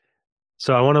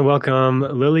So I want to welcome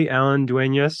Lily Allen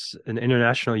Dueñas, an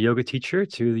international yoga teacher,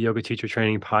 to the Yoga Teacher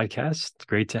Training Podcast.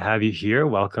 Great to have you here.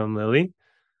 Welcome, Lily.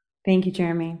 Thank you,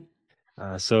 Jeremy.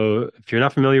 So if you're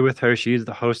not familiar with her, she's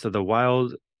the host of the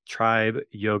Wild Tribe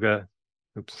Yoga,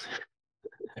 oops,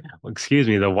 well, excuse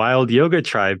me, the Wild Yoga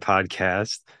Tribe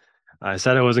podcast. I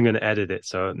said I wasn't going to edit it,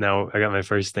 so now I got my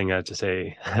first thing I have to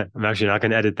say. I'm actually not going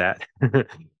to edit that.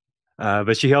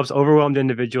 But she helps overwhelmed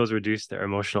individuals reduce their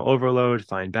emotional overload,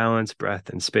 find balance, breath,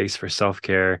 and space for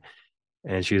self-care.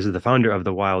 And she is the founder of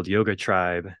the Wild Yoga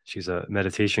Tribe. She's a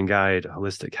meditation guide,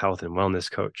 holistic health and wellness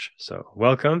coach. So,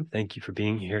 welcome. Thank you for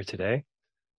being here today.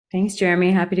 Thanks,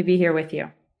 Jeremy. Happy to be here with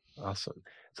you. Awesome.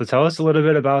 So, tell us a little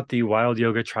bit about the Wild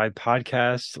Yoga Tribe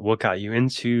podcast. What got you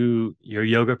into your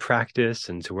yoga practice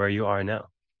and to where you are now?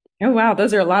 Oh, wow.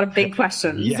 Those are a lot of big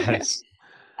questions. Yes.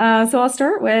 So I'll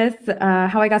start with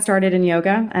how I got started in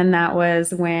yoga. And that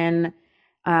was when,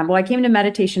 I came to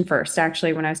meditation first,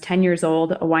 actually, when I was 10 years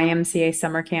old, a YMCA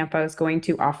summer camp I was going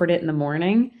to offered it in the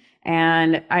morning.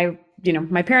 And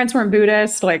my parents weren't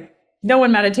Buddhist. Like, no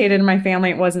one meditated in my family.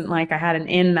 It wasn't like I had an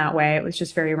in that way. It was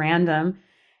just very random.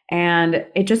 And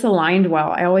it just aligned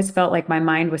well. I always felt like my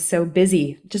mind was so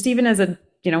busy. Just even as a,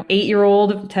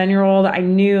 8-year-old, 10-year-old, I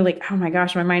knew like, oh my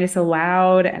gosh, my mind is so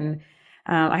loud. And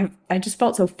I just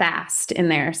felt so fast in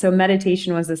there. So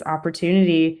meditation was this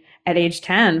opportunity at age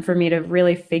 10 for me to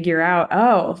really figure out,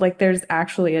 oh, like there's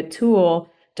actually a tool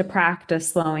to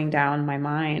practice slowing down my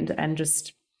mind and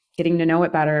just getting to know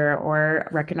it better or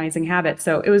recognizing habits.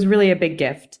 So it was really a big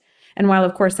gift. And while,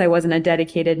 of course, I wasn't a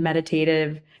dedicated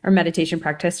meditative or meditation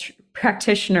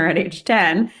practitioner at age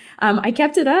 10, I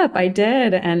kept it up. I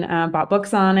did and bought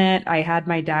books on it. I had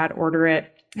my dad order it,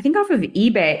 I think, off of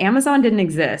eBay. Amazon didn't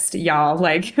exist, y'all.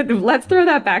 Like, let's throw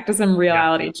that back to some Yeah.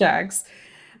 reality checks.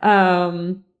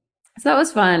 Um, so that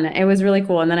was fun. It was really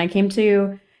cool. And then I came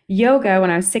to yoga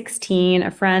when I was 16.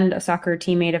 A friend, a soccer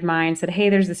teammate of mine, said, "Hey,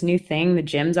 there's this new thing the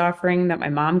gym's offering that my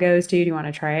mom goes to. Do you want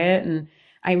to try it?" And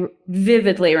I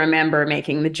vividly remember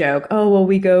making the joke, "Oh, well,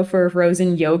 we go for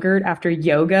frozen yogurt after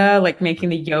yoga," like making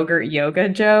the yogurt yoga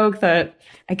joke that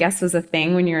I guess was a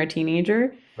thing when you're a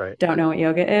teenager. Right. Don't know what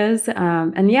yoga is.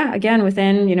 And yeah, again,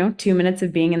 within, 2 minutes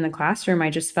of being in the classroom, I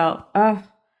just felt, oh,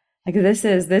 like this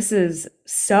is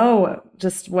so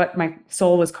just what my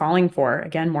soul was calling for.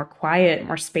 Again, more quiet,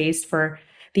 more space for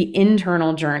the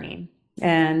internal journey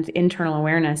and internal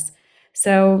awareness.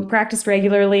 So practiced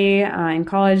regularly in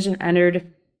college,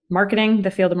 entered marketing,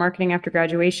 the field of marketing after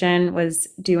graduation, was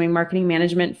doing marketing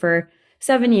management for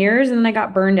 7 years. And then I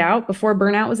got burned out before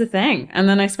burnout was a thing. And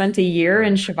then I spent a year Right.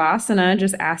 in Shavasana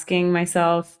just asking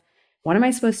myself, what am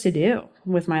I supposed to do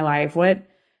with my life? What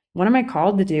am I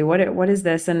called to do? What is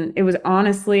this? And it was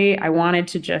honestly, I wanted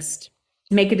to just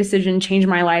make a decision, change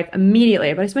my life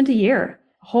immediately. But I spent a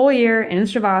whole year in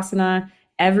Shavasana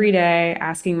every day,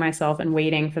 asking myself and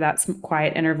waiting for that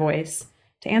quiet inner voice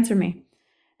to answer me.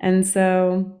 And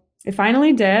so it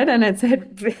finally did. And it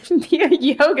said, be a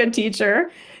yoga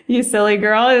teacher, you silly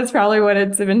girl. It's probably what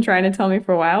it's been trying to tell me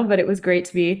for a while, but it was great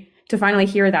to finally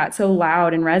hear that so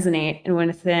loud and resonate. And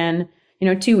within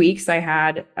 2 weeks, I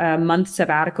had a month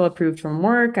sabbatical approved from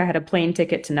work. I had a plane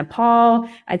ticket to Nepal.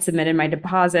 I'd submitted my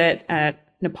deposit at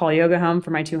Nepal Yoga Home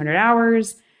for my 200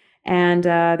 hours. And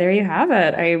there you have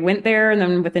it. I went there and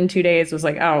then within 2 days was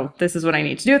like, oh, this is what I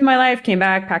need to do with my life. Came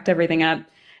back, packed everything up,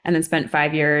 and then spent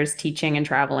 5 years teaching and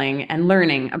traveling and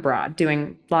learning abroad,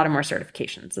 doing a lot of more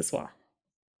certifications as well.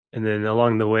 And then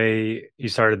along the way, you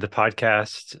started the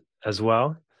podcast as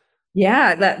well.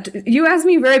 Yeah, that you asked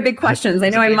me very big questions. I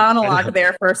It's know a I big, I monologued know,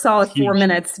 there for a it's solid four huge.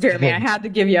 minutes, Jeremy. I had to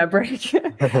give you a break.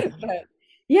 But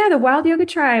yeah, the Wild Yoga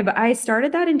Tribe. I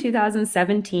started that in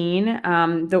 2017. It's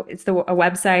a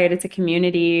website. It's a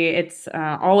community. It's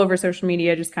all over social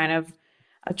media. Just kind of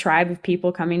a tribe of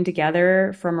people coming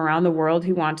together from around the world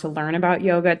who want to learn about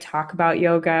yoga, talk about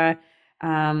yoga,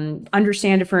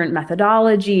 understand different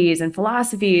methodologies and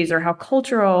philosophies, or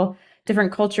how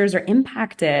different cultures are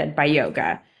impacted by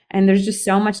yoga. And there's just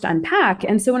so much to unpack.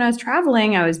 And so when I was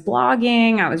traveling, I was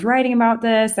blogging, I was writing about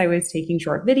this, I was taking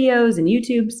short videos and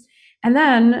YouTubes. And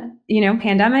then,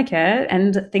 pandemic hit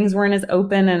and things weren't as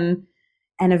open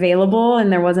and available,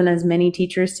 and there wasn't as many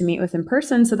teachers to meet with in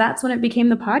person. So that's when it became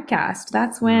the podcast.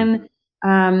 That's Mm.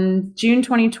 when June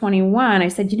 2021, I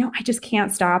said, I just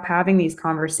can't stop having these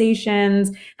conversations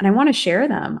and I want to share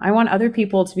them. I want other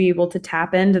people to be able to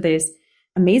tap into this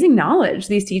amazing knowledge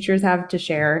these teachers have to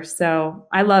share. So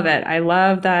I love it. I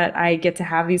love that I get to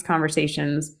have these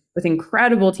conversations with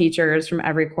incredible teachers from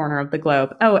every corner of the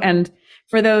globe. Oh, and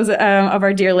for those of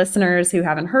our dear listeners who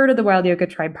haven't heard of the Wild Yoga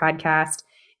Tribe podcast,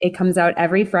 it comes out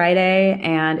every Friday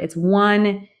and it's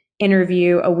one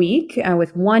interview a week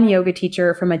with one yoga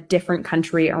teacher from a different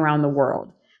country around the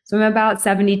world. So I'm about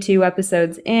 72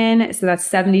 episodes in. So that's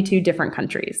 72 different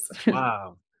countries.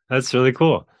 Wow. That's really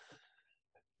cool.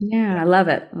 Yeah, I love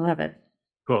it. I love it.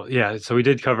 Cool. Yeah. So we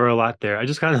did cover a lot there. I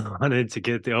just kind of wanted to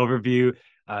get the overview.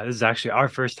 This is actually our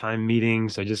first time meeting.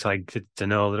 So just like to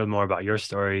know a little more about your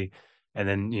story. And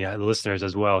then, the listeners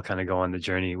as well kind of go on the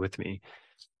journey with me.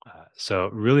 So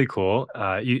really cool.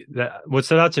 What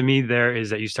stood out to me there is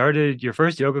that you started your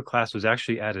first yoga class was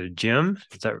actually at a gym.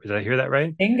 Did I hear that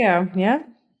right? Bingo. Yeah.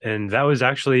 And that was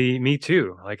actually me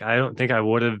too. Like, I don't think I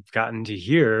would have gotten to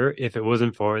here if it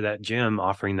wasn't for that gym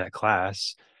offering that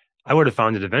class. I would have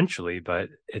found it eventually, but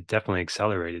it definitely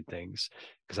accelerated things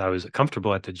because I was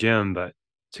comfortable at the gym, but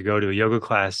to go to a yoga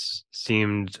class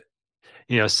seemed,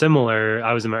 similar.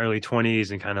 I was in my early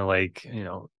 20s and kind of like,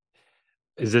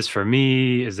 is this for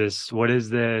me? What is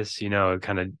this?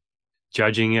 Kind of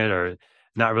judging it or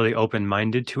not really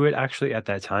open-minded to it actually at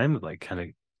that time, like kind of,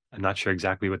 I'm not sure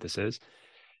exactly what this is,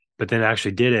 but then I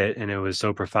actually did it and it was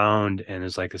so profound and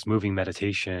it's like this moving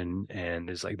meditation and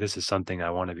it's like this is something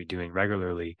I want to be doing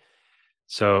regularly.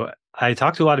 So I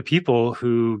talk to a lot of people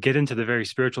who get into the very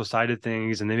spiritual side of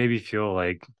things and they maybe feel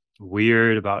like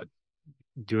weird about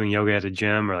doing yoga at a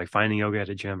gym or like finding yoga at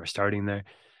a gym or starting there,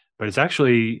 but it's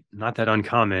actually not that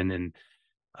uncommon. And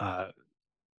uh,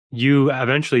 you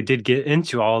eventually did get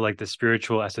into all like the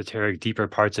spiritual, esoteric, deeper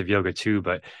parts of yoga too,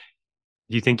 but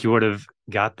do you think you would have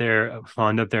got there,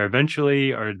 wound up there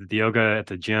eventually, or did the yoga at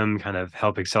the gym kind of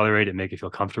help accelerate it, make it feel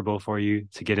comfortable for you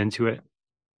to get into it?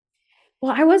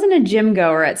 Well, I wasn't a gym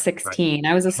goer at Right. 16.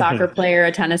 I was a soccer player,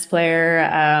 a tennis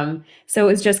player. So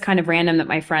it was just kind of random that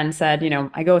my friend said,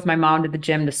 I go with my mom to the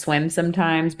gym to swim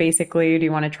sometimes, basically. Do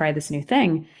you want to try this new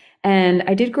thing? And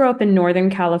I did grow up in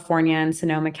Northern California in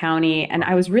Sonoma County, and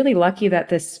I was really lucky that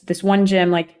this one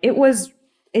gym, like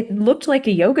it looked like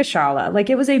a yoga shala. Like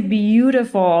it was a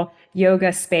beautiful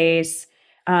yoga space.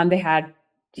 They had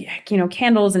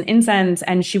candles and incense,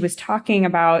 and she was talking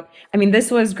about, I mean, this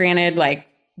was granted like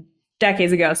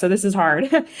decades ago, so this is hard.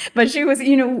 But she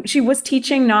was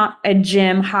teaching not a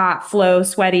gym, hot, flow,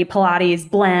 sweaty, Pilates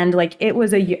blend. Like it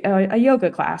was a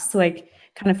yoga class. So, like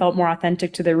kind of felt more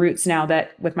authentic to the roots now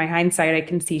that with my hindsight, I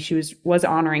can see she was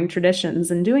honoring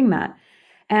traditions and doing that.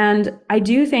 And I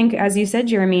do think, as you said,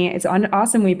 Jeremy, it's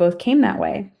awesome we both came that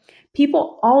way.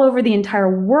 People all over the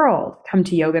entire world come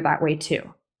to yoga that way too.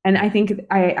 And I think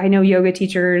I know yoga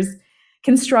teachers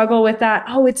can struggle with that.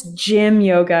 Oh, it's gym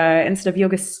yoga instead of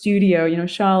yoga studio,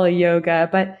 shala yoga,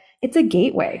 but it's a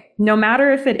gateway. No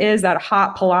matter if it is that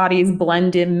hot Pilates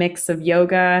blended mix of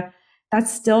yoga, that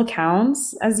still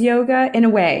counts as yoga in a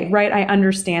way, right? I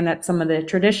understand that some of the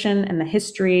tradition and the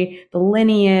history, the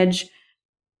lineage,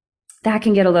 that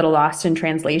can get a little lost in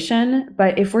translation.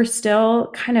 But if we're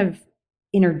still kind of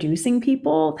introducing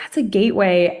people, that's a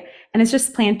gateway. And it's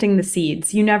just planting the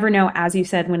seeds. You never know, as you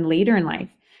said, when later in life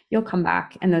you'll come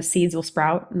back and those seeds will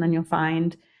sprout and then you'll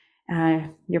find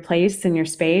your place and your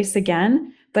space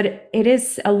again. But it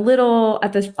is a little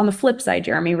on the flip side,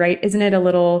 Jeremy, right? Isn't it a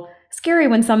little scary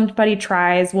when somebody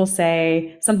tries, will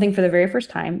say something for the very first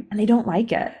time and they don't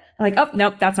like it? They're like, oh,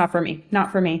 nope, that's not for me.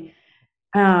 Not for me.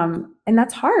 And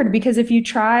that's hard because if you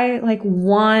try like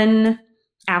one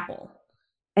apple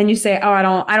and you say, "Oh, I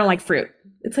don't like fruit."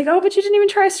 It's like, "Oh, but you didn't even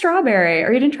try strawberry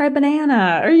or you didn't try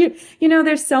banana." Or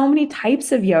there's so many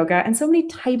types of yoga and so many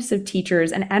types of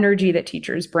teachers and energy that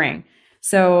teachers bring.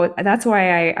 So that's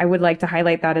why I would like to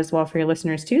highlight that as well for your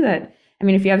listeners too, that I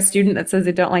mean, if you have a student that says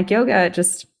they don't like yoga,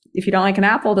 just if you don't like an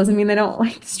apple doesn't mean they don't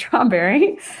like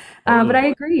strawberry. But I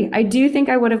Totally. agree. I do think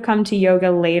I would have come to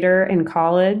yoga later in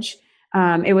college.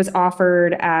 It was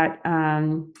offered at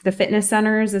the fitness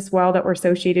centers as well that were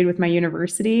associated with my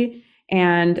university.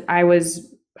 And I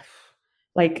was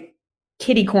like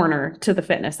kitty corner to the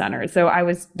fitness center. So I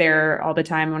was there all the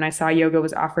time. When I saw yoga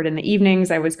was offered in the evenings,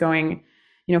 I was going,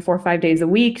 4 or 5 days a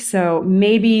week. So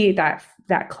maybe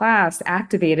that class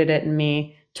activated it in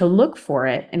me to look for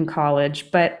it in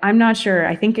college. But I'm not sure.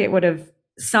 I think it would have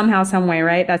somehow, some way,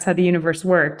 right? That's how the universe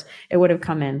worked. It would have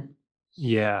come in.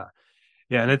 Yeah.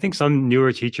 Yeah. And I think some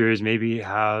newer teachers maybe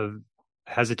have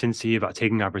hesitancy about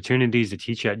taking opportunities to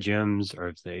teach at gyms or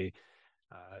if they,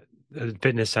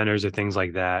 fitness centers or things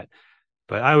like that.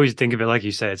 But I always think of it like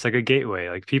you said, it's like a gateway.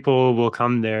 Like people will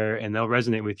come there and they'll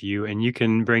resonate with you, and you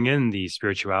can bring in the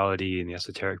spirituality and the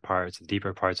esoteric parts, the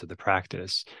deeper parts of the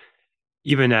practice.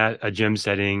 Even at a gym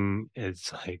setting,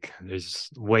 it's like there's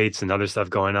weights and other stuff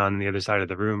going on the other side of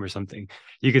the room or something.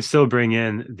 You can still bring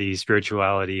in the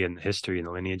spirituality and the history and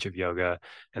the lineage of yoga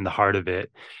and the heart of it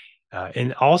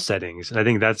in all settings. And I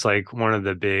think that's like one of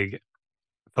the big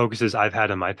focuses I've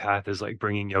had on my path is like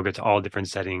bringing yoga to all different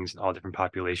settings and all different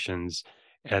populations.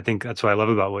 And I think that's what I love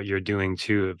about what you're doing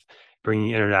too, of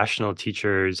bringing international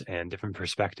teachers and different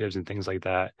perspectives and things like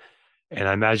that. And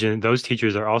I imagine those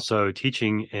teachers are also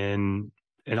teaching in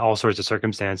all sorts of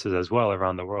circumstances as well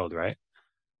around the world, right?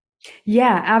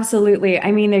 Yeah, absolutely.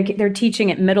 I mean, they're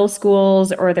teaching at middle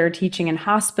schools or they're teaching in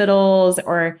hospitals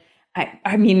or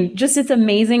I mean, just it's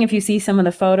amazing if you see some of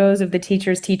the photos of the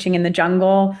teachers teaching in the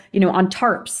jungle, on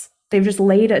tarps. They've just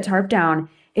laid a tarp down.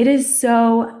 It is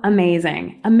so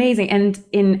amazing. Amazing. And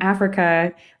in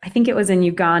Africa, I think it was in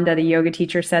Uganda, the yoga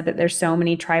teacher said that there's so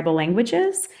many tribal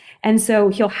languages. And so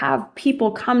he'll have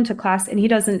people come to class and he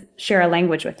doesn't share a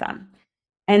language with them.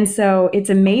 And so it's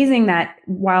amazing that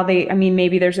while I mean,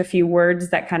 maybe there's a few words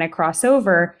that kind of cross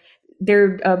over,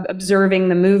 they're observing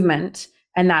the movement.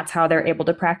 And that's how they're able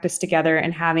to practice together.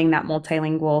 And having that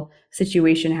multilingual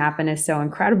situation happen is so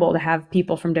incredible to have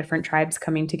people from different tribes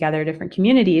coming together, different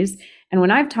communities. And when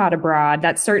I've taught abroad,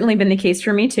 that's certainly been the case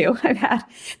for me too. I've had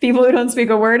people who don't speak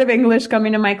a word of English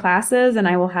coming to my classes, and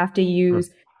I will have to Hmm. use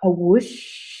a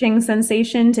whooshing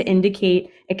sensation to indicate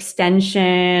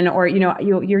extension, or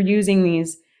you're using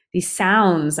these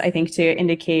sounds, I think, to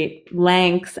indicate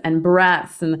length and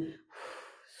breadth and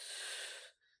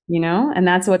and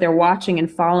that's what they're watching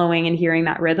and following and hearing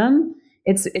that rhythm.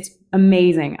 It's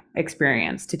amazing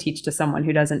experience to teach to someone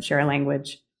who doesn't share a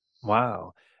language.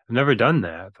 Wow. I've never done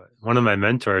that, but one of my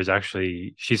mentors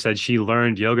actually, she said she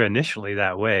learned yoga initially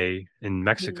that way in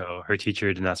Mexico. Her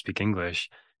teacher did not speak English,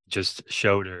 just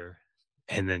showed her,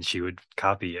 and then she would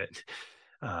copy it.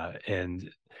 And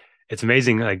it's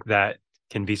amazing like that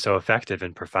can be so effective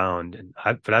and profound.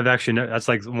 But I've actually that's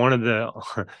like one of the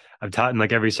I've taught in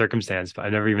like every circumstance, but I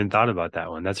never even thought about that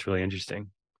one. That's really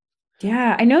interesting.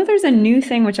 Yeah, I know there's a new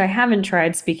thing which I haven't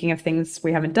tried. Speaking of things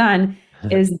we haven't done,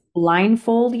 is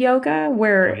blindfold yoga, Oh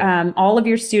where yeah. all of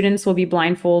your students will be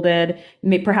blindfolded.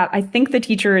 Perhaps I think the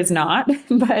teacher is not,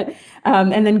 but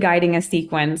and then guiding a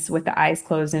sequence with the eyes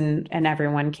closed and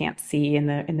everyone can't see in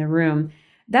the room.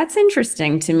 That's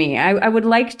interesting to me. I would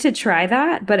like to try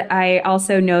that, but I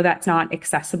also know that's not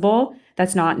accessible.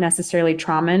 That's not necessarily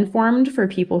trauma informed for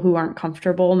people who aren't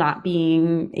comfortable not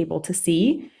being able to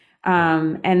see.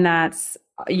 Right. And that's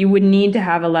you would need to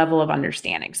have a level of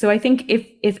understanding. So I think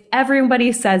if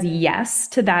everybody says yes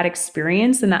to that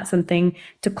experience and that's something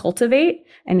to cultivate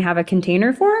and have a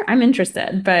container for, I'm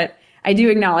interested. But I do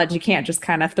acknowledge you can't just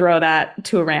kind of throw that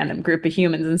to a random group of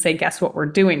humans and say, guess what we're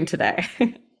doing today.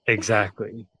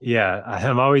 Exactly. Yeah,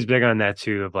 I'm always big on that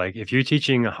too. Of like, if you're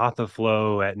teaching a hatha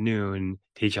flow at noon,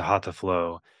 teach a hatha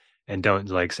flow, and don't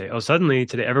like say, "Oh, suddenly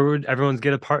today everyone's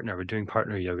get a partner. We're doing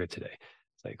partner yoga today."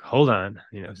 It's like, hold on.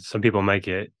 Some people might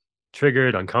get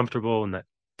triggered, uncomfortable, and that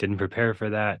didn't prepare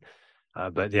for that.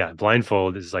 But yeah,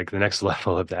 blindfold is like the next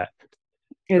level of that.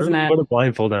 Isn't Everyone it? put a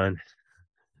blindfold on.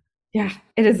 Yeah,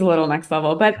 it is a little next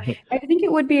level, but I think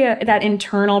it would be that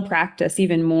internal practice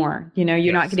even more.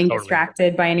 You're not Yes, getting totally.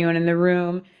 distracted by anyone in the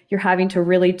room. You're having to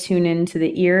really tune into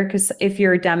the ear because if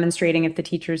you're demonstrating, if the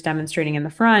teacher's demonstrating in the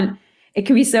front, it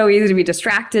can be so easy to be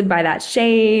distracted by that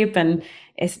shape. And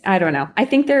I don't know. I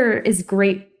think there is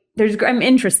great, I'm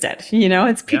interested,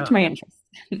 it's piqued Yeah, my interest.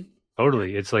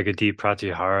 totally. It's like a deep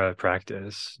pratyahara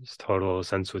practice. It's total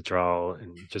sense withdrawal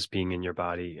and just being in your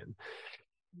body. And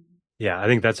yeah, I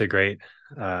think that's a great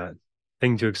uh,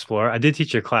 thing to explore. I did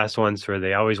teach a class once where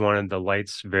they always wanted the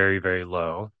lights very, very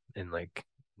low and like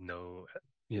no,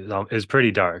 it was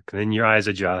pretty dark. And then your eyes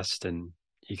adjust and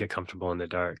you get comfortable in the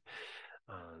dark.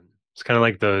 It's kind of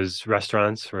like those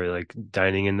restaurants where like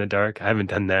dining in the dark. I haven't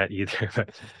done that either, but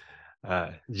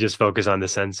just focus on the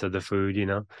sense of the food.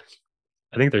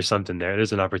 I think there's something there.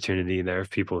 There's an opportunity there of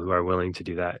people who are willing to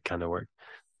do that kind of work.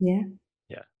 Yeah.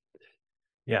 Yeah.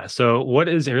 Yeah. So what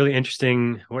is really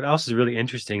interesting? What else is really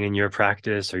interesting in your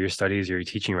practice or your studies or your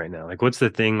teaching right now? Like what's the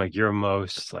thing like you're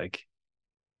most like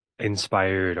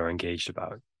inspired or engaged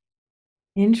about?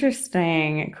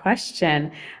 Interesting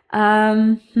question.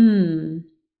 Hmm.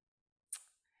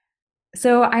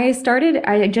 So I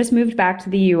just moved back to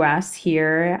the US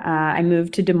here. I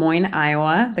moved to Des Moines,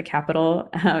 Iowa, the capital.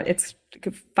 It's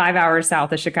 5 hours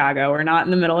south of Chicago. We're not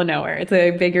in the middle of nowhere. It's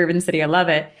a big urban city. I love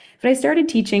it. But I started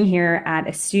teaching here at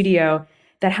a studio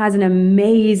that has an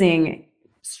amazing,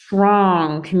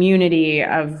 strong community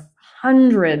of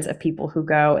hundreds of people who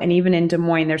go. And even in Des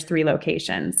Moines, there's 3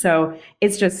 locations. So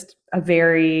it's just a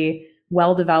very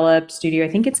well developed studio. I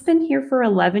think it's been here for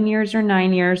 11 years or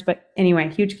 9 years, but anyway,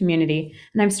 huge community.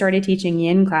 And I've started teaching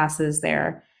yin classes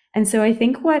there. And so I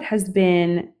think what has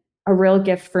been a real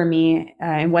gift for me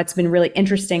and what's been really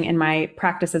interesting in my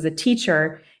practice as a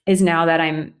teacher is now that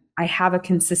I have a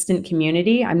consistent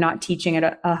community. I'm not teaching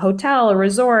at a hotel, a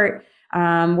resort,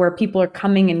 where people are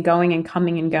coming and going and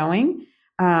coming and going,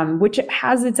 which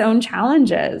has its own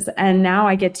challenges. And now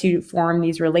I get to form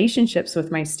these relationships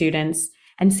with my students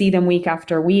and see them week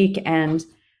after week and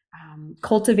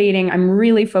cultivating. I'm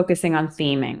really focusing on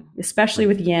theming, especially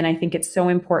with yin. I think it's so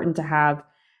important to have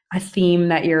a theme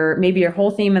that maybe your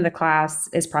whole theme of the class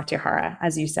is pratyahara,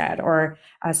 as you said, or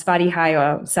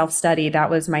svadhyaya, self-study. That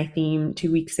was my theme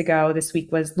 2 weeks ago. This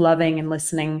week was loving and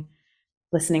listening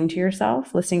to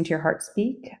yourself, listening to your heart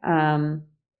speak.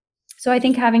 So I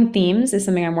think having themes is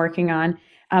something I'm working on,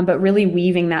 but really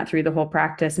weaving that through the whole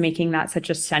practice, making that such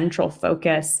a central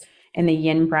focus in the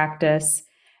yin practice.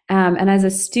 And as a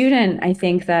student, I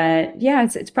think that, yeah,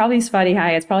 it's probably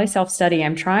svadhyaya, it's probably self-study.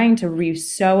 I'm trying to be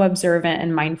so observant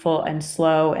and mindful and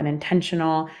slow and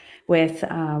intentional with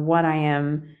what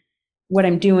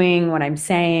I'm doing, what I'm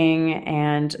saying.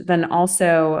 And then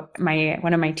also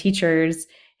one of my teachers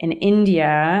in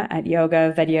India at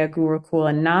Yoga Vidya Gurukul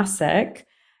in Nasik,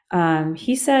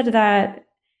 he said that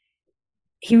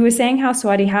he was saying how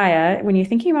Swadhyaya, when you're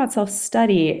thinking about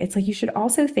self-study, it's like you should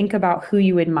also think about who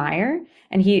you admire.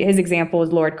 And his example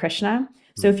is Lord Krishna.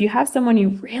 So if you have someone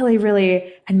you really,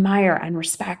 really admire and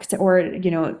respect, or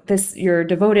you're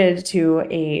devoted to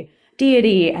a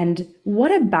deity, and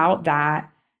what about that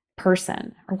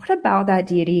person or what about that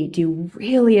deity do you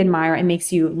really admire and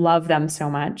makes you love them so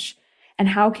much? And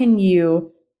how can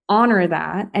you honor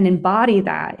that and embody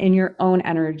that in your own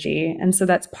energy? And so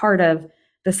that's part of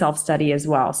the self-study as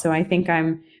well. So I think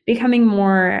I'm becoming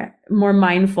more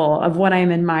mindful of what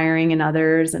I'm admiring in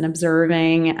others and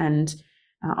observing and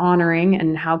honoring,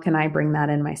 and how can I bring that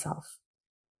in myself?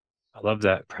 I love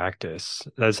that practice.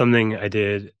 That's something I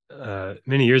did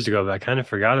many years ago, but I kind of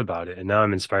forgot about it, and now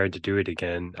I'm inspired to do it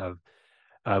again.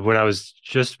 When I was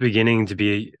just beginning to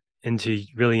be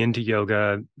really into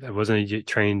yoga, I wasn't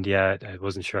trained yet. I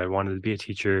wasn't sure I wanted to be a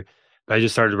teacher, but I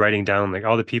just started writing down like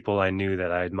all the people I knew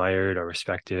that I admired or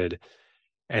respected,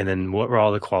 and then what were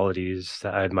all the qualities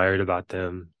that I admired about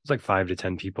them. It's like 5 to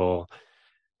 10 people,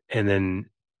 and then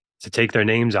to take their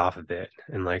names off of it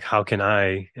and like how can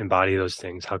I embody those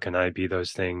things? How can I be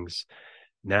those things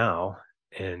now?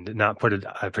 And not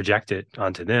project it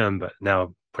onto them, but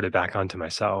now put it back onto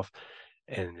myself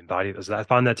and embody those. I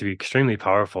found that to be extremely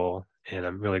powerful, and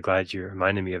I'm really glad you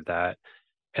reminded me of that.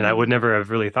 And I would never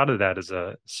have really thought of that as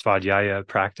a svadhyaya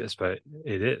practice, but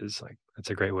it is like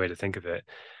that's a great way to think of it.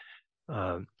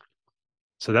 Um,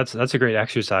 so that's a great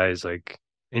exercise. Like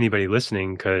anybody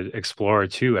listening could explore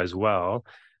too as well,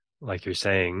 like you're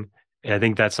saying. And I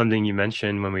think that's something you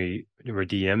mentioned when we were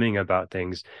DMing about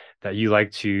things, that you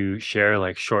like to share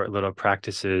like short little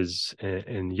practices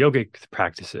and yogic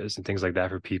practices and things like that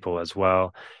for people as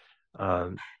well.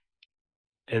 Um,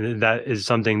 and that is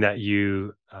something that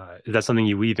is that something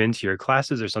you weave into your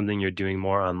classes, or something you're doing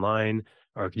more online?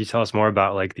 Or can you tell us more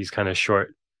about like these kind of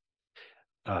short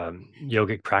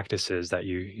yogic practices that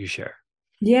you share?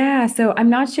 Yeah, so I'm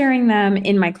not sharing them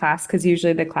in my class because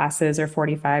usually the classes are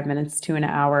 45 minutes to an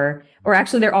hour, or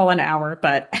actually they're all an hour,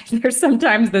 but there's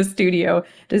sometimes the studio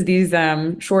does these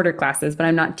shorter classes, but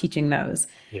I'm not teaching those.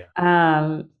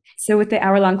 Yeah. So with the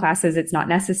hour-long classes, it's not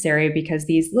necessary because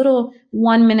these little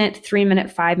 1 minute, 3 minute,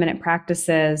 5 minute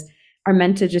practices are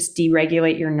meant to just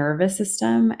deregulate your nervous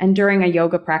system. And during a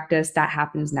yoga practice, that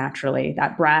happens naturally.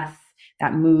 That breath,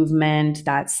 that movement,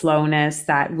 that slowness,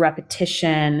 that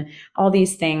repetition, all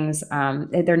these things,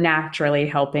 they're naturally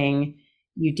helping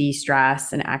you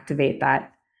de-stress and activate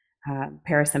that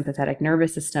parasympathetic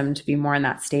nervous system to be more in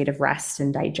that state of rest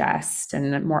and digest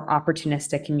and more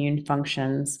opportunistic immune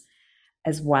functions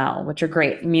as well, which are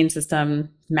great. Immune system,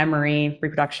 memory,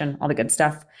 reproduction, all the good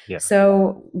stuff. Yeah.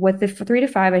 So with the 3 to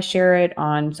 5, I share it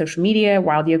on social media,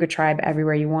 Wild Yoga Tribe,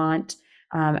 everywhere you want,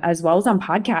 as well as on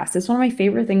podcasts. It's one of my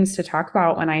favorite things to talk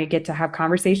about when I get to have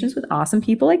conversations with awesome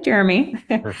people like Jeremy.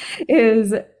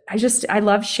 Is I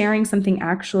love sharing something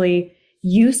actually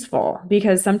useful,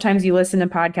 because sometimes you listen to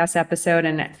podcast episode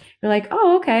and you're like,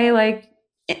 oh, okay, like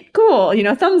cool,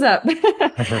 thumbs up.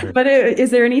 But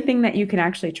is there anything that you can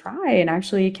actually try and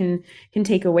actually can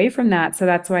take away from that? So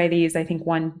that's why these, I think,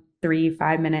 1, 3,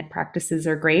 5 minute practices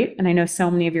are great. And I know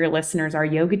so many of your listeners are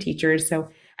yoga teachers, so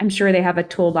I'm sure they have a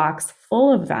toolbox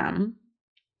full of them.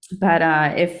 But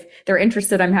if they're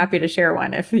interested, I'm happy to share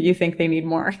one if you think they need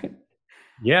more.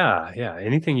 Yeah.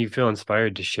 Anything you feel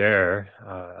inspired to share,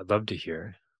 I'd love to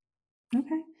hear.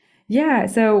 Okay. Yeah.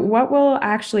 So, what will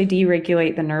actually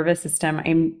deregulate the nervous system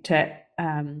aim to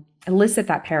elicit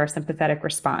that parasympathetic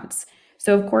response?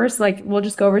 So, of course, like we'll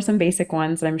just go over some basic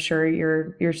ones that I'm sure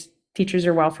your teachers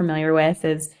are well familiar with.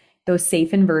 Is those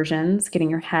safe inversions, getting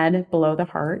your head below the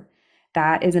heart.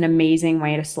 That is an amazing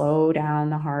way to slow down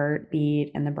the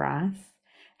heartbeat and the breath.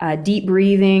 Deep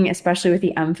breathing, especially with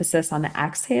the emphasis on the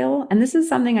exhale. And this is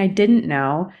something I didn't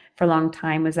know for a long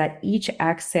time, was that each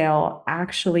exhale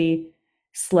actually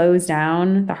slows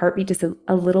down the heartbeat just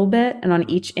a little bit. And on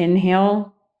each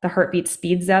inhale, the heartbeat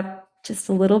speeds up just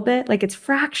a little bit. Like it's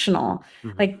fractional,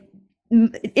 Mhm. like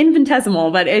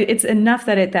infinitesimal, but it's enough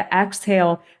that the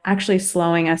exhale actually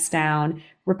slowing us down.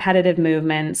 Repetitive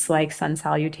movements like sun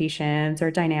salutations or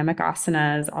dynamic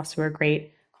asanas also are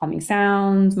great. Calming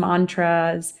sounds,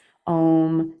 mantras,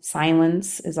 om,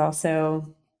 silence is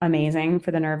also amazing for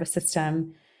the nervous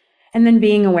system. And then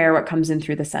being aware what comes in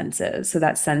through the senses. So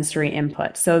that sensory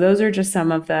input. So those are just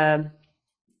some of the,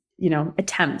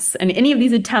 attempts. And any of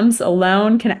these attempts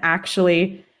alone can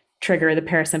actually trigger the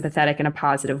parasympathetic in a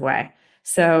positive way.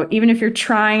 So even if you're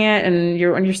trying it and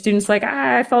your student's like,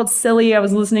 I felt silly, I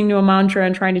was listening to a mantra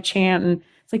and trying to chant, and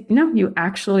it's like, no, you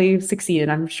actually succeeded.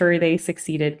 I'm sure they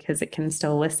succeeded because it can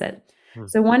still elicit. Mhm.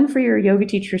 So one for your yoga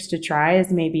teachers to try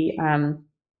is maybe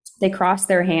they cross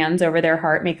their hands over their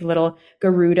heart, make a little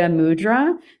Garuda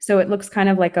mudra. So it looks kind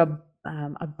of like a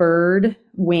bird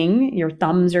wing. Your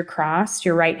thumbs are crossed.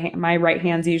 Your right hand, my right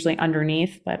hand's usually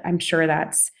underneath, but I'm sure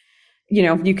that's,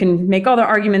 you can make all the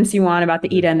arguments you want about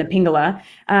the Ida and the Pingala.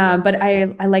 Yeah. But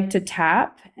I like to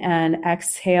tap and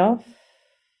exhale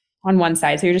on one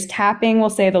side. So you're just tapping,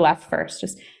 we'll say the left first.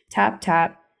 Just tap,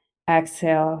 tap,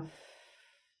 exhale,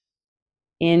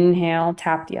 inhale,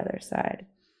 tap the other side.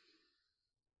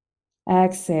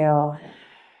 Exhale,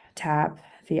 tap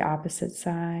the opposite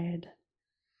side.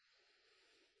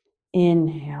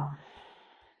 Inhale,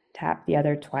 tap the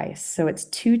other twice. So it's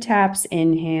 2 taps,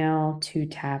 inhale, 2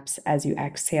 taps as you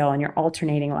exhale, and you're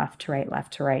alternating left to right,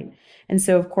 left to right. And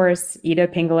so, of course, Ida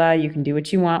Pingala, you can do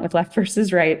what you want with left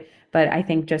versus right. But I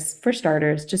think just for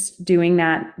starters, just doing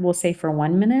that, we'll say for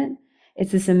 1 minute,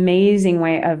 it's this amazing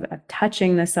way of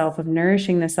touching the self, of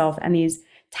nourishing the self. And these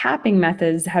tapping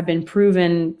methods have been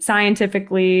proven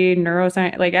scientifically,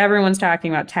 neuroscience, like everyone's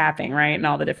talking about tapping, right? And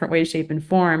all the different ways, shape, and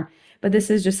form. But this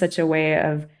is just such a way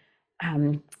of,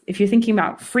 if you're thinking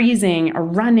about freezing or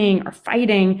running or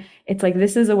fighting, it's like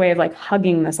this is a way of like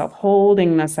hugging the self,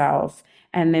 holding the self.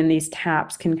 And then these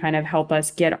taps can kind of help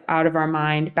us get out of our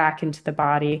mind, back into the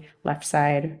body, left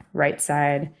side, right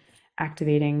side,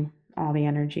 activating all the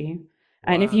energy.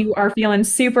 And if you Wow. are feeling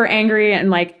super angry and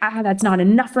like, that's not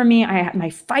enough for me, my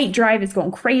fight drive is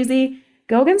going crazy,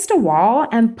 go against a wall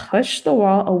and push the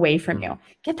wall away from Mhm. you.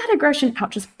 Get that aggression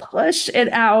out, just push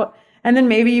it out. And then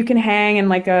maybe you can hang in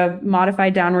like a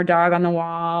modified downward dog on the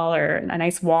wall or a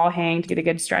nice wall hang to get a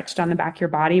good stretch down the back of your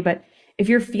body. But if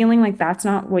you're feeling like that's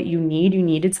not what you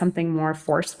needed something more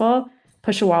forceful,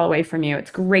 push a wall away from you.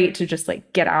 It's great to just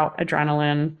like get out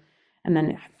adrenaline and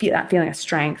then feel that feeling of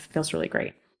strength feels really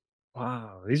great.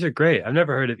 Wow. These are great. I've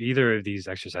never heard of either of these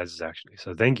exercises actually.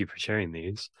 So thank you for sharing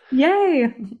these.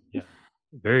 Yay. Yeah.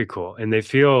 Very cool. And they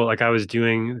feel like I was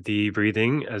doing the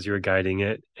breathing as you were guiding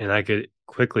it, and I could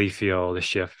quickly feel the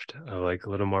shift of like a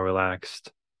little more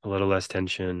relaxed, a little less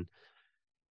tension.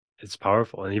 It's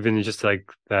powerful. And even just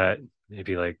like that,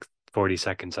 maybe like 40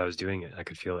 seconds I was doing it, I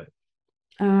could feel it.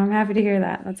 I'm happy to hear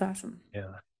that. That's awesome.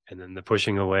 Yeah. And then the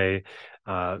pushing away.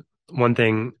 Uh, one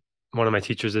thing one of my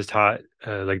teachers has taught,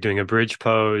 like doing a bridge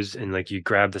pose, and like you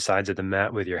grab the sides of the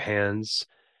mat with your hands.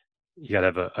 You gotta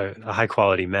have a high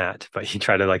quality mat, but you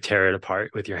try to like tear it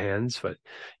apart with your hands, but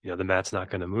the mat's not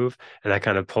going to move. And that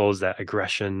kind of pulls that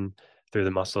aggression through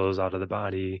the muscles out of the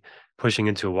body. Pushing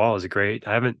into a wall is great.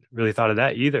 I haven't really thought of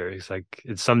that either. It's like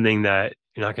it's something that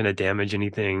you're not going to damage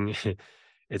anything.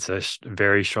 It's a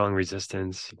very strong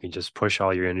resistance. You can just push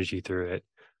all your energy through it.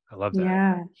 I love that.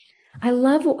 Yeah. I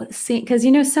love seeing, because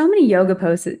so many yoga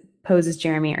poses,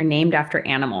 Jeremy, are named after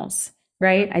animals, Yeah.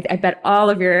 right? I bet all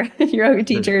of your yoga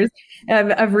teachers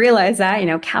have realized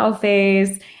that, cow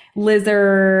face,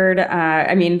 lizard.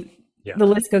 I mean, Yeah. the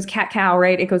list goes cat, cow,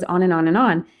 right? It goes on and on and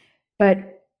on.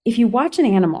 But if you watch an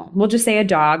animal, we'll just say a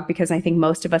dog, because I think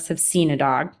most of us have seen a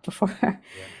dog before. Yeah.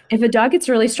 If a dog gets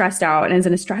really stressed out and is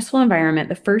in a stressful environment,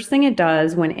 the first thing it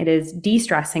does when it is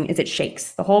de-stressing is it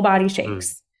shakes. The whole body Mm.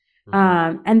 shakes.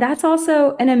 Mhm. And that's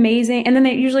also an amazing, and then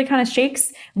it usually kind of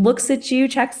shakes, looks at you,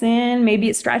 checks in, maybe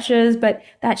it stretches, but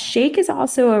that shake is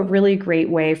also a really great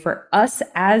way for us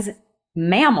as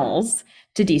mammals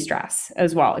to de-stress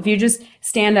as well. If you just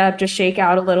stand up, just shake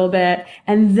out a little bit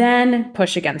and then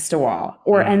push against a wall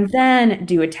Mm. and then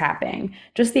do a tapping.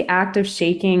 Just the act of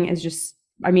shaking is just,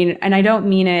 I mean, and I don't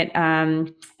mean it,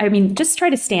 just try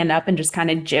to stand up and just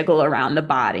kind of jiggle around the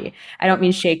body. I don't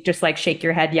mean shake, just like shake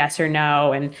your head yes or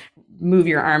no and move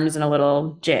your arms in a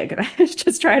little jig.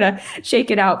 Just try to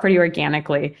shake it out pretty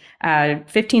organically.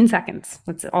 15 seconds.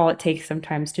 That's all it takes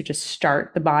sometimes to just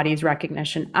start the body's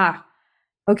recognition. Ah,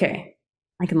 okay,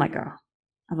 I can let go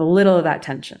of a little of that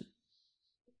tension.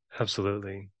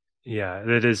 Absolutely. Yeah,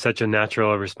 it is such a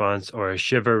natural response or a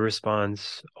shiver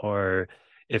response, or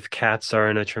if cats are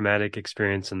in a traumatic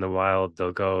experience in the wild,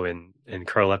 they'll go and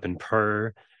curl up and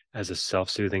purr as a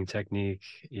self-soothing technique.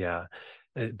 Yeah.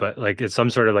 But like it's some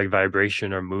sort of like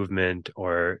vibration or movement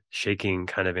or shaking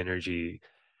kind of energy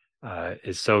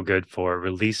is so good for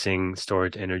releasing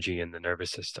stored energy in the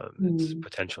nervous system. It's Mm,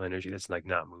 potential energy that's like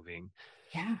not moving.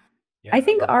 yeah. Yeah, I I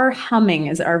think love our humming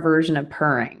is our version of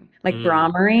purring, it. like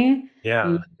Brahmari.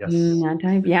 Yeah, yes. That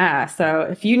type. Yeah. So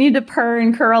if you need to purr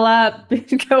and curl up,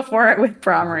 go for it with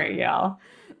Brahmari, y'all.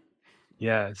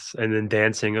 Yes, and then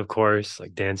dancing, of course,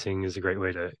 like dancing is a great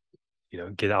way to,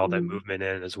 get all that Mm. movement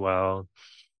in as well.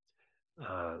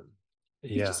 Um,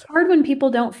 It's yeah, just hard when people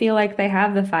don't feel like they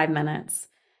have the 5 minutes.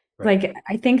 right. Like,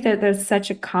 I think that there's such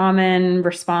a common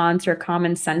response or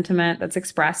common sentiment that's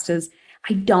expressed as,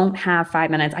 I don't have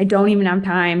 5 minutes. I don't even have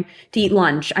time to eat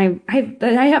lunch. I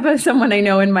have someone I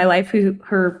know in my life who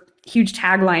her huge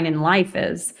tagline in life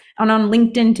is, and on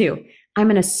LinkedIn too, I'm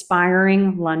an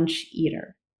aspiring lunch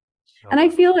eater. Oh And I wow.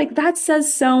 feel like that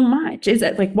says so much. Is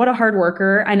it like what a hard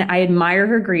worker? And I admire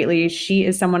her greatly. She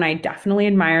is someone I definitely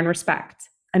admire and respect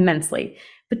immensely.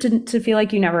 But to feel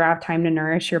like you never have time to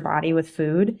nourish your body with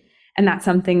food, and that's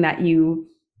something that you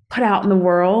put out in the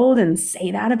world and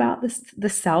say that about the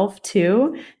self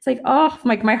too. It's like, oh,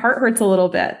 like my heart hurts a little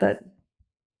bit that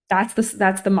that's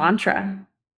the mantra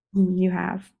you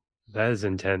have. That is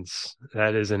intense.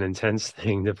 That is an intense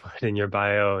thing to put in your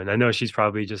bio. And I know she's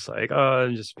probably just like, oh,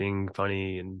 I'm just being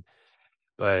funny.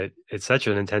 But it's such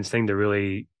an intense thing to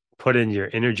really put in your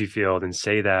energy field and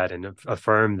say that and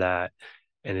affirm that.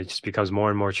 And it just becomes more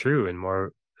and more true and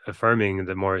more affirming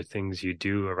the more things you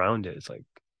do around it. It's like,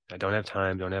 I don't have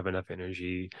time, don't have enough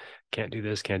energy, can't do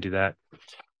this, can't do that.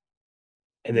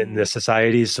 And then the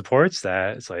society supports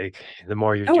that. It's like the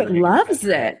more you're Oh, it doing, the loves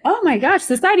better. it. Oh my Yeah. gosh,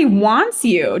 society wants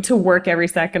you to work every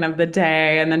second of the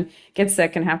day and then get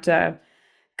sick and have to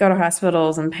go to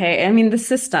hospitals and pay. I mean, the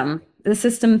system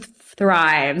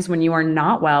thrives when you are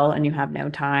not well and you have no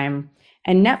time.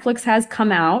 And Netflix has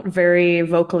come out very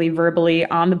vocally, verbally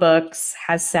on the books,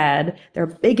 has said their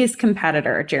biggest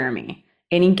competitor, Jeremy.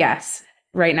 Any guess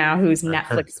right now who's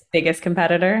Netflix's biggest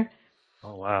competitor?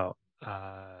 Oh wow.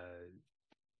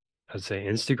 I'd say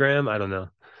Instagram. I don't know.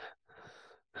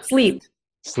 Sleep.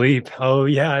 Sleep. Oh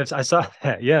yeah, I saw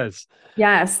that. Yes.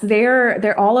 Yes,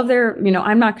 they're all of their,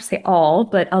 I'm not going to say all,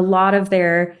 but a lot of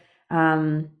their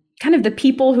um kind of the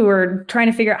people who are trying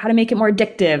to figure out how to make it more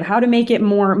addictive, how to make it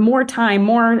more time,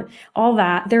 more all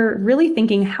that. They're really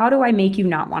thinking, how do I make you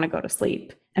not want to go to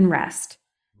sleep and rest?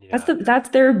 Yeah. That's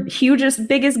their hugest,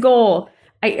 biggest goal.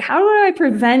 How do I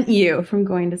prevent you from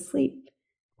going to sleep?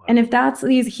 And Wow. if that's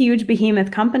these huge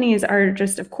behemoth companies are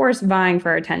just, of course, vying for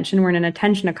our attention, we're in an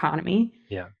attention economy.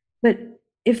 Yeah. But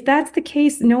if that's the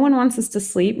case, no one wants us to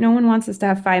sleep. No one wants us to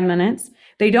have 5 minutes.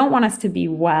 They don't want us to be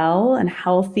well and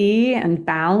healthy and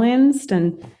balanced.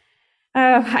 And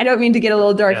I don't mean to get a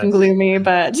little dark and Yes. gloomy,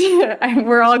 but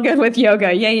we're all good with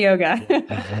yoga. Yay, yoga.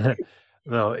 Yeah.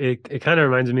 No, it kind of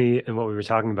reminds me in what we were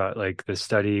talking about, like the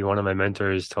study one of my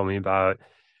mentors told me about.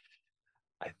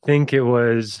 I think it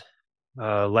was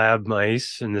lab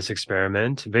mice in this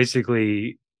experiment.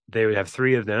 Basically, they would have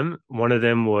three of them. One of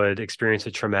them would experience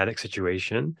a traumatic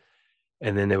situation,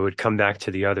 and then it would come back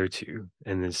to the other two,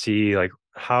 and then see like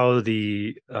how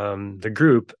the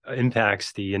group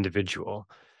impacts the individual.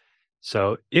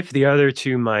 So if the other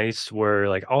two mice were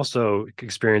like also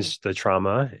experienced the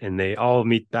trauma and they all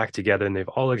meet back together and they've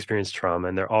all experienced trauma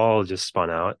and they're all just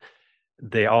spun out,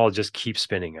 they all just keep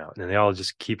spinning out and they all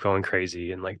just keep going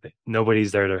crazy and like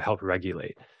nobody's there to help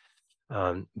regulate.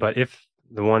 But if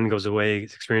the one goes away,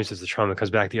 experiences the trauma,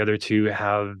 comes back, the other two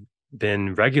have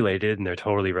been regulated and they're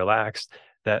totally relaxed.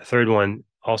 That third one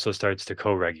also starts to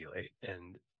co-regulate.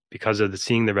 And because of the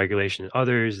seeing the regulation in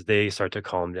others, they start to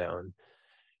calm down.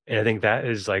 And I think that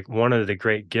is like one of the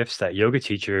great gifts that yoga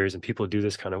teachers and people who do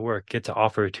this kind of work get to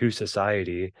offer to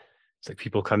society. It's like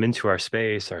people come into our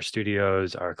space, our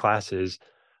studios, our classes,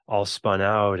 all spun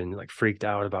out and like freaked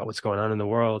out about what's going on in the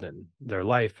world and their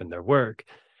life and their work.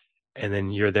 And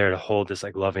then you're there to hold this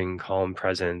like loving, calm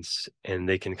presence, and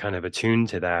they can kind of attune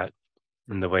to that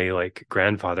in the way like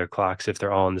grandfather clocks, if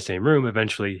they're all in the same room,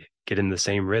 eventually get in the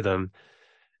same rhythm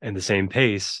and the same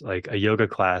pace. Like a yoga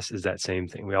class is that same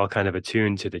thing. We all kind of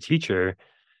attune to the teacher,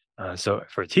 So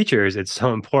for teachers, it's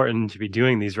so important to be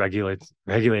doing these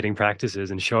regulating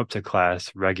practices and show up to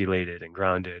class regulated and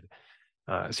grounded,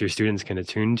 so your students can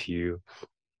attune to you.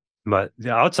 But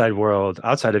the outside world,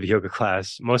 outside of yoga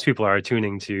class, most people are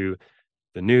attuning to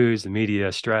the news, the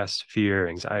media, stress, fear,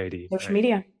 anxiety, Social right?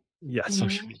 media. Yeah,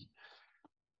 social Mhm. media.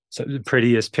 So the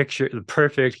prettiest picture, the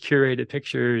perfect curated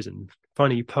pictures and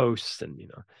funny posts,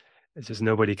 and it's just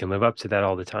nobody can live up to that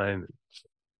all the time.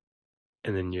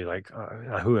 And then you're like,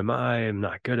 who am I? I'm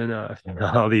not good enough.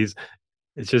 All these.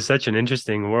 It's just such an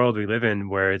interesting world we live in,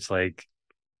 where it's like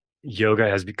yoga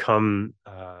has become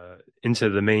into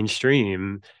the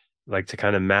mainstream, like to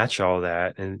kind of match all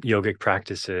that, and yogic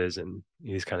practices and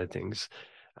these kind of things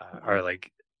are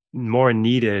like more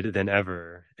needed than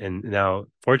ever. And now,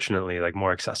 fortunately, like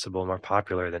more accessible, more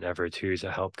popular than ever too,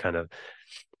 to help kind of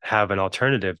have an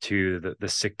alternative to the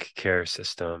sick care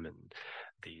system and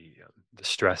the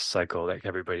stress cycle that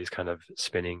everybody's kind of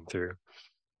spinning through.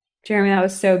 Jeremy, that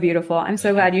was so beautiful. I'm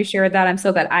so glad you shared that. I'm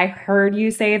so glad I heard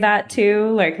you say that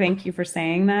too. Like, thank you for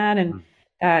saying that and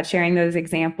sharing those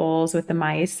examples with the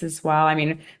mice as well. I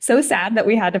mean, so sad that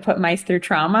we had to put mice through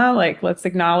trauma. Like, let's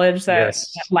acknowledge that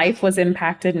Yes. life was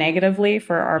impacted negatively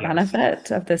for our Yes.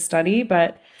 benefit of this study.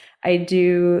 But I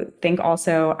do think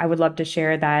also I would love to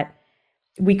share that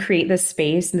we create this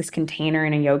space and this container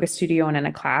in a yoga studio and in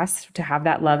a class to have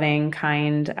that loving,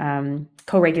 kind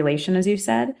co-regulation, as you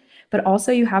said. But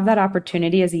also, you have that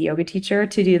opportunity as a yoga teacher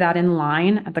to do that in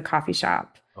line at the coffee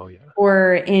shop, Oh yeah.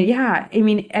 or yeah, I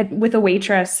mean, with a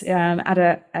waitress at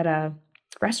a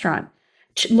restaurant.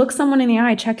 Look someone in the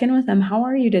eye, check in with them. How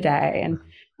are you today? And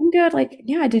I'm good. Like,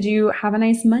 yeah, did you have a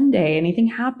nice Monday? Anything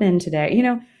happen today?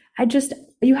 I just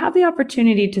you have the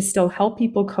opportunity to still help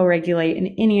people co-regulate in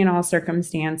any and all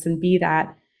circumstance and be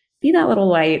that little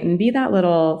light and be that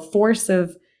little force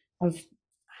of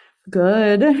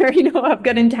good or of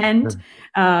good intent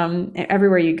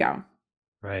everywhere you go.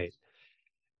 Right.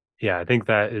 Yeah, I think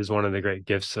that is one of the great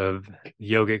gifts of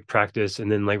yogic practice,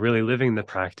 and then like really living the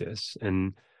practice.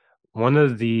 And one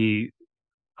of the,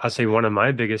 I'll say one of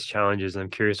my biggest challenges, and I'm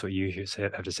curious what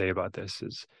have to say about this,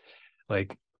 is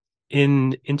like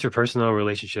in interpersonal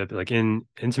relationship, like in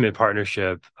intimate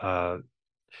partnership, I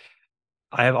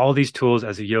have all these tools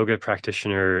as a yoga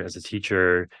practitioner, as a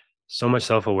teacher, so much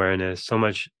self-awareness, so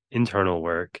much internal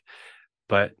work,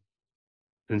 but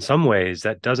in some ways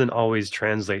that doesn't always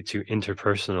translate to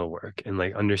interpersonal work and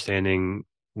like understanding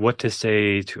what to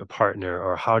say to a partner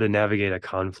or how to navigate a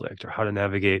conflict or how to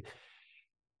navigate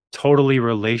totally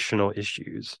relational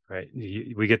issues, right?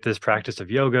 We get this practice of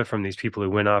yoga from these people who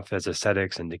went off as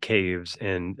ascetics into caves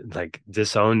and like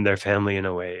disowned their family in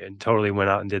a way and totally went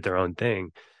out and did their own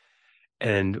thing.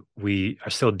 And we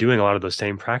are still doing a lot of those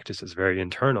same practices, very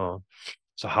internal.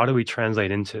 So how do we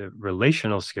translate into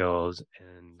relational skills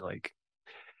and like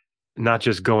not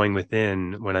just going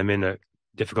within when I'm in a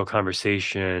difficult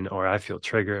conversation or I feel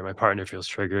triggered, my partner feels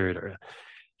triggered, or,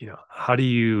 how do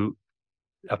you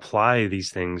apply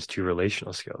these things to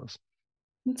relational skills?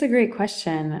 That's a great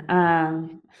question.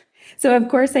 So, of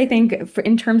course, I think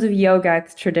in terms of yoga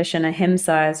tradition,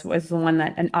 ahimsa was the one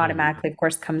that and Mhm. automatically, of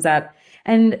course, comes up.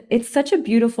 And it's such a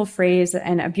beautiful phrase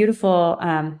and a beautiful,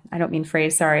 I don't mean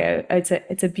phrase, sorry.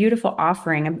 It's a beautiful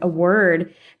offering, a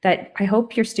word that I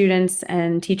hope your students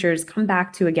and teachers come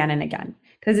back to again and again.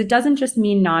 Because it doesn't just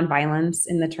mean nonviolence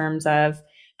in the terms of,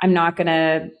 I'm not going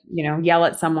to, yell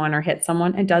at someone or hit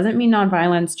someone. It doesn't mean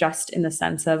nonviolence just in the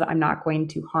sense of I'm not going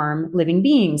to harm living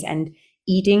beings and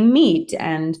eating meat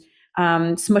and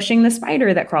smushing the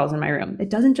spider that crawls in my room. It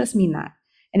doesn't just mean that.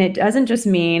 And it doesn't just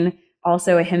mean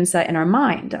also ahimsa in our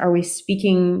mind. Are we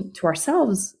speaking to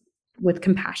ourselves with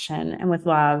compassion and with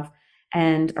love?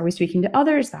 And are we speaking to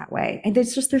others that way? And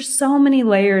there's so many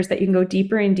layers that you can go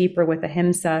deeper and deeper with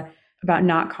ahimsa about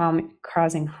not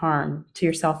causing harm to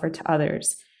yourself or to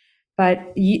others.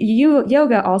 But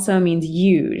yoga also means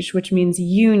yuj, which means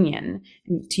union,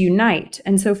 to unite.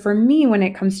 And so for me, when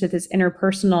it comes to this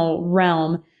interpersonal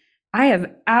realm, I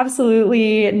have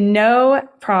absolutely no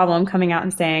problem coming out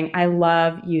and saying I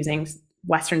love using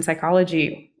Western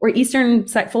psychology or Eastern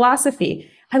philosophy.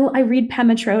 I read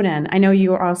Pema Chodron. I know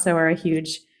you also are a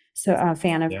huge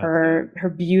fan of Yeah.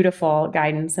 her beautiful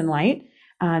guidance and light.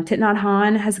 Thich Nhat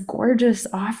Hanh has gorgeous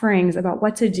offerings about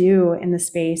what to do in the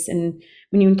space and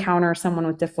when you encounter someone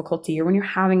with difficulty or when you're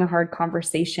having a hard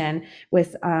conversation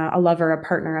with a lover, a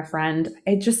partner, a friend.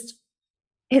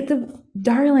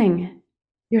 Darling,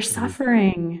 you're Mhm.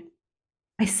 suffering.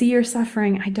 I see you're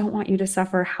suffering. I don't want you to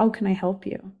suffer. How can I help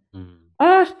you? Mhm.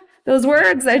 Ah, those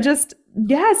words.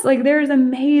 Yes, like there's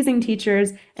amazing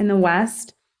teachers in the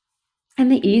West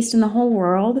and the East and the whole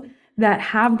world that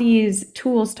have these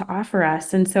tools to offer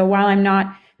us. And so while I'm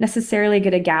not necessarily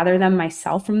going to gather them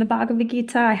myself from the Bhagavad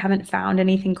Gita, I haven't found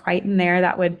anything quite in there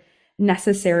that would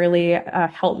necessarily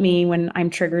help me when I'm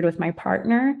triggered with my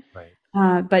partner.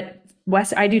 Right. But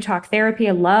Wes, I do talk therapy.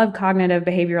 I love cognitive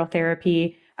behavioral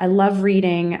therapy. I love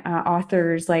reading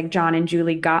authors like John and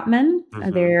Julie Gottman. Hmm.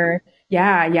 They're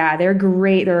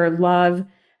great. They're love.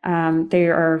 They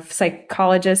are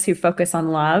psychologists who focus on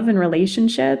love and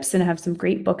relationships and have some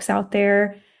great books out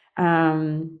there.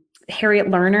 Harriet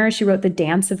Lerner, she wrote The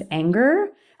Dance of Anger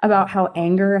about how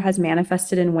anger has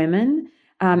manifested in women,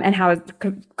 and how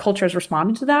culture has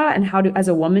responded to that, and how as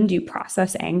a woman, do you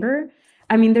process anger?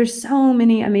 I mean, there's so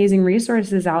many amazing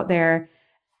resources out there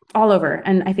all over.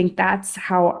 And I think that's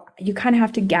how you kind of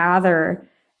have to gather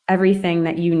everything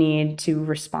that you need to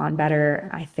respond better,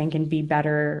 I think, and be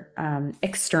better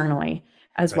externally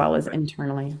as Right. well as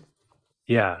internally.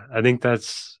 Yeah, I think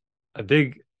that's a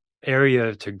big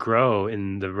area to grow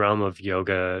in the realm of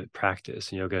yoga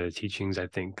practice and yoga teachings. I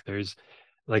think there's,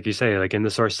 like you say, like in the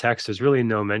source text, there's really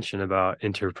no mention about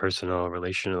interpersonal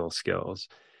relational skills.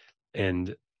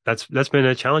 And that's been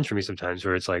a challenge for me sometimes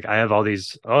where it's like I have all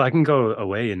these, oh, I can go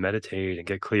away and meditate and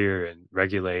get clear and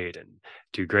regulate and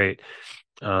do great.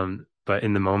 But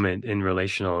in the moment, in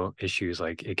relational issues,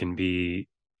 like it can be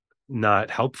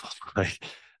not helpful. Like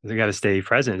they got to stay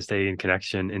present, stay in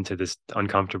connection into this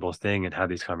uncomfortable thing and have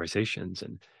these conversations.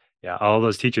 And yeah, all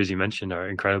those teachers you mentioned are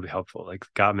incredibly helpful. Like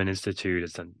Gottman Institute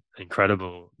has done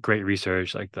incredible, great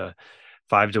research, like the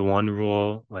 5-to-1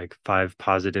 rule, like five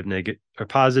positive negative or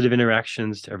positive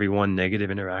interactions to every one negative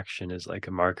interaction is like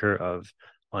a marker of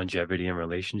longevity in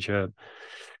relationship.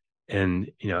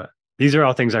 And these are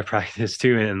all things I practice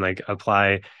too and like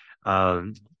apply.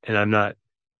 And I'm not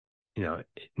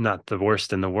not the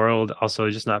worst in the world, also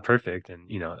just not perfect and,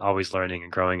 always learning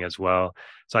and growing as well.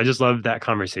 So I just love that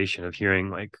conversation of hearing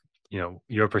like,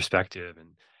 your perspective,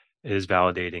 and it is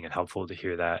validating and helpful to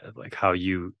hear that of like how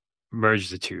you merge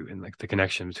the two and like the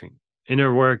connection between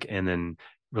inner work and then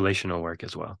relational work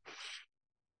as well.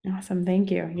 Awesome. Thank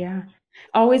you. Yeah.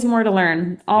 Always more to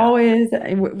learn. Yeah. Always,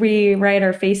 we, right,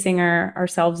 are facing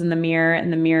ourselves in the mirror,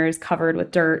 and the mirror is covered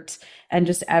with dirt. And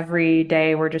just every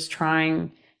day, we're just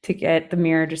trying to get the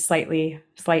mirror just slightly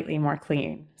more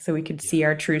clean so we could Yeah. see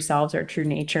our true selves, our true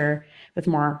nature with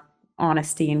more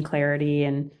honesty and clarity.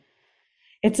 And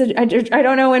I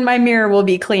don't know when my mirror will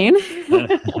be clean,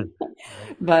 Right.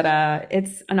 but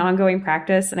it's an ongoing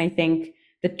practice. And I think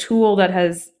the tool that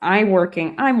I'm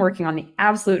working on the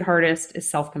absolute hardest is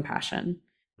self-compassion.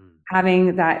 Mm.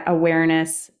 Having that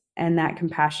awareness and that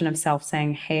compassion of self,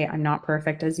 saying, hey, I'm not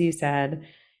perfect, as you said.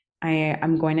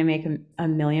 I'm going to make a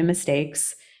million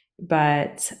mistakes,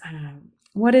 but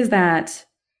what is that?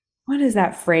 What is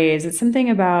that phrase? It's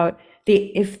something about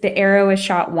if the arrow is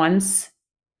shot once,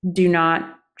 do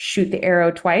not shoot the arrow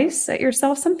twice at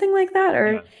yourself, something like that.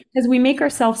 Or Yeah. because we make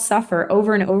ourselves suffer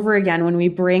over and over again when we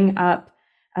bring up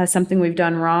something we've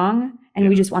done wrong, and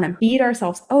we Yeah. just want to beat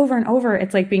ourselves over and over.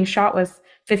 It's like being shot with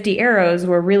 50 arrows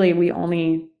where really we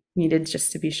only needed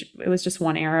just to be, it was just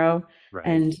one arrow. Right.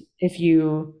 And if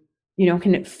you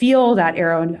can feel that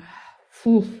arrow and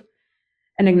whew,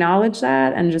 and acknowledge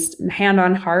that, and just hand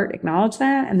on heart acknowledge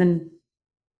that, and then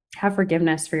have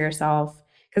forgiveness for yourself,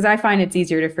 because I find it's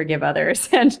easier to forgive others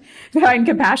and find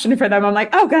compassion for them. I'm like,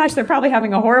 oh gosh, they're probably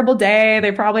having a horrible day.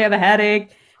 They probably have a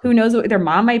headache. Who knows what their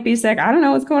mom might be sick. I don't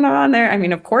know what's going on there. I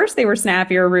mean, of course they were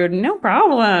snappy or rude, no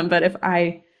problem. But if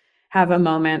I have a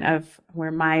moment of where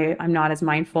I'm not as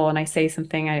mindful and I say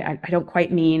something I don't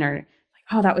quite mean, or like,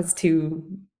 oh, that was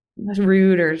too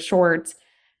rude or short,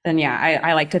 then yeah,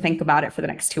 I like to think about it for the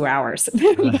next 2 hours.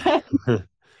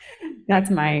 That's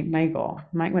my goal,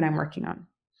 what I'm working on.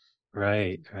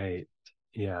 Right, right.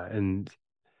 Yeah. And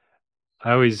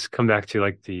I always come back to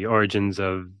like the origins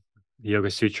of the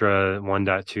Yoga Sutra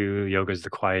 1.2. Yoga is the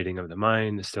quieting of the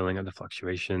mind, the stilling of the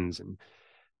fluctuations. And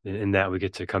in that, we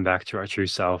get to come back to our true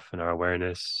self and our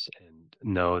awareness and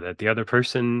know that the other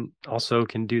person also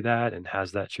can do that and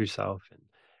has that true self. And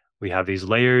we have these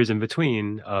layers in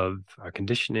between of our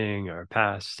conditioning, our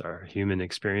past, our human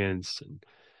experience.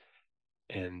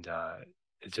 And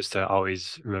it's just to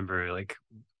always remember like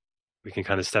we can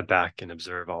kind of step back and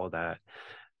observe all of that.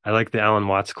 I like the Alan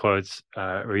Watts quotes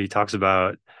where he talks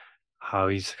about how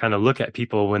he's kind of look at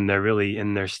people when they're really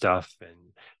in their stuff and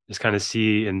just kind of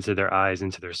see into their eyes,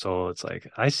 into their soul. It's like,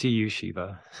 I see you,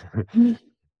 Shiva.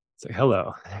 It's like,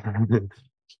 hello.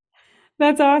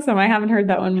 That's awesome. I haven't heard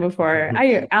that one before.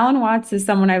 Alan Watts is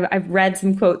someone I've read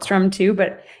some quotes from too,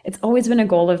 but it's always been a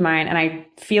goal of mine, and I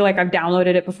feel like I've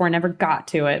downloaded it before, never got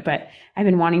to it, but I've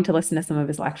been wanting to listen to some of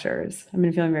his lectures. I've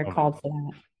been feeling very Oh my called God. for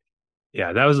that.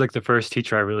 Yeah, that was like the first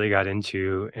teacher I really got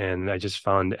into, and I just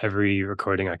found every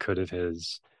recording I could of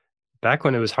his back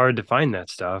when it was hard to find that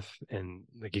stuff and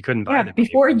like you couldn't buy Yeah, them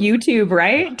before anywhere. YouTube,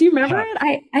 right? Do you remember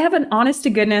Yeah. it? I have an honest to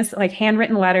goodness, like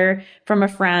handwritten letter from a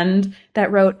friend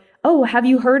that wrote, "Oh, have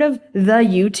you heard of the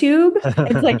YouTube?"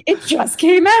 It's like it just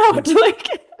came out. Like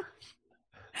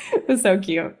it was so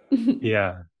cute.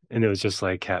 Yeah. And it was just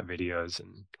like cat videos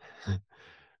and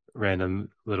random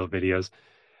little videos.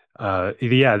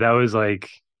 Yeah, that was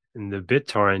like in the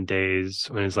BitTorrent days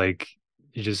when it's like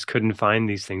you just couldn't find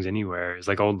these things anywhere. It's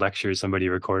like old lectures somebody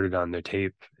recorded on their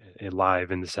tape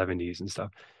live in the 70s and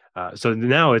stuff. So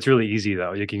now it's really easy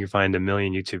though. You can find a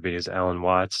million YouTube videos of Alan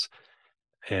Watts.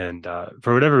 And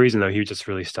for whatever reason though, he just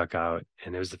really stuck out.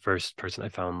 And it was the first person I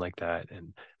found like that.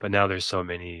 And but now there's so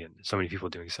many and so many people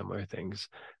doing similar things.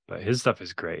 But his stuff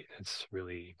is great. It's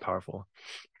really powerful.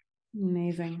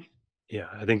 Amazing. Yeah,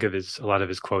 I think of his a lot of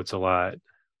his quotes a lot.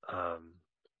 Um,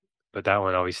 but that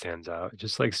one always stands out.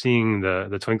 Just like seeing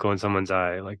the twinkle in someone's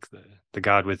eye, like the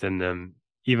God within them,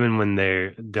 even when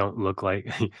they don't look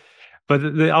like.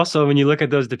 But also when you look at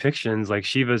those depictions, like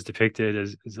Shiva's depicted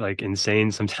as like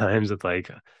insane sometimes with like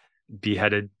a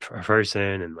beheaded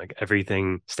person and like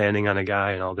everything standing on a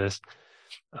guy and all this.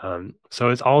 So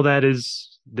it's all that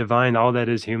is divine, all that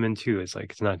is human too. It's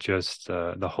like it's not just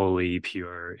the holy,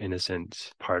 pure,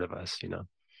 innocent part of us, you know.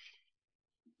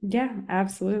 Yeah,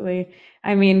 absolutely.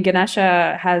 I mean,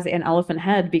 Ganesha has an elephant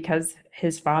head because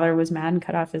his father was mad and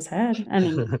cut off his head,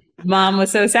 and mom was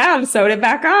so sad, sewed it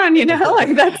back on.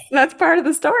 Like that's part of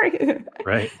the story.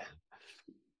 Right.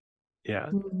 Yeah.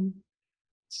 Mhm.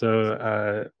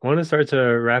 So I want to start to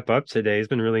wrap up today. It's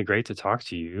been really great to talk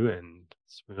to you and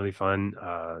it's been really fun.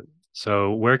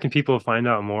 So where can people find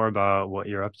out more about what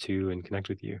you're up to and connect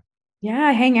with you?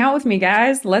 Yeah, hang out with me,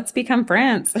 guys. Let's become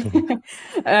friends. You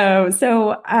can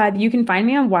find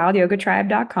me on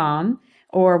wildyogatribe.com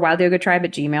or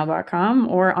wildyogatribe@gmail.com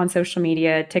or on social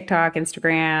media, TikTok,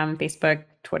 Instagram, Facebook,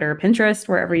 Twitter, Pinterest,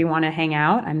 wherever you want to hang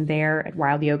out. I'm there at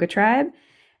Wild Yoga Tribe.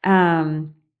 I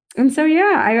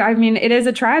mean, it is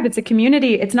a tribe. It's a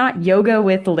community. It's not yoga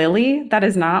with Lily. That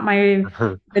is not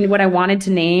and what I wanted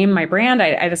to name my brand.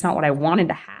 That's not what I wanted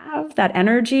to have, that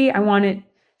energy. I wanted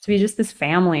to be just this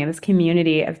family, this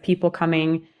community of people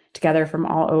coming together from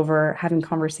all over, having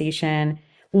conversation,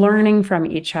 learning from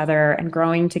each other and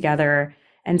growing together.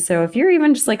 And so if you're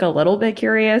even just like a little bit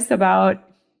curious about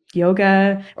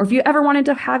yoga, or if you ever wanted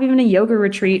to have even a yoga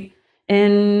retreat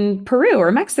in Peru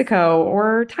or Mexico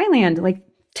or Thailand, like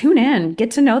tune in, get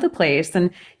to know the place.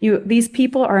 And these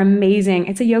people are amazing.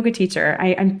 It's a yoga teacher.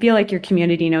 I feel like your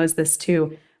community knows this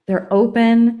too. They're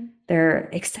open, they're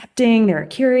accepting, they're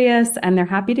curious, and they're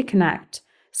happy to connect.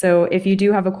 So if you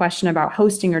do have a question about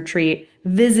hosting a retreat,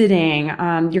 visiting,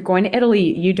 you're going to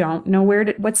Italy, you don't know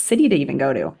what city to even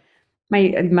go to.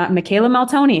 Michaela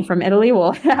Maltoni from Italy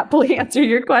will happily answer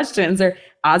your questions. Or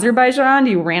Azerbaijan,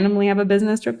 do you randomly have a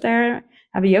business trip there?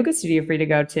 Have a yoga studio for you to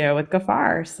go to with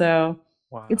Gafar. So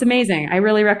it's Wow. amazing. I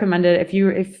really recommend it. If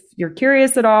you're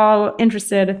curious at all,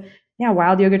 interested, yeah,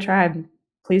 Wild Yoga Tribe.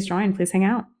 Please join. Please hang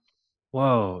out.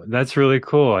 Whoa, that's really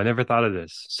cool. I never thought of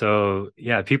this. So,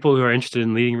 yeah, people who are interested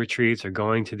in leading retreats or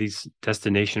going to these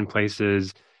destination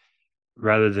places,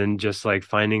 rather than just like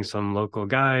finding some local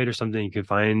guide or something, you could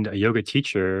find a yoga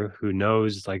teacher who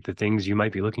knows like the things you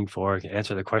might be looking for, can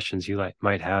answer the questions you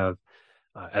might have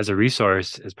as a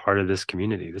resource as part of this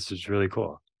community. This is really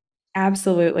cool.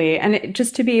 Absolutely. And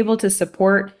just to be able to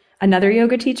support another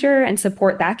yoga teacher and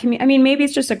support that community. I mean, maybe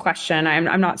it's just a question.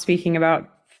 I'm not speaking about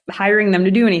hiring them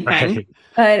to do anything, Right.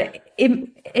 but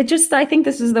it just, I think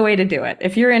this is the way to do it.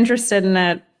 If you're interested in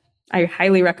it, I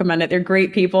highly recommend it. They're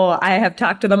great people. I have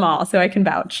talked to them all, so I can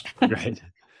vouch. Right.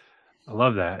 I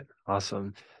love that.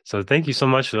 Awesome. So thank you so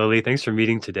much, Lily. Thanks for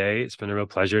meeting today. It's been a real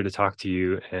pleasure to talk to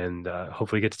you and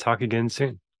hopefully get to talk again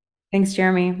soon. Thanks,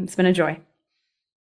 Jeremy. It's been a joy.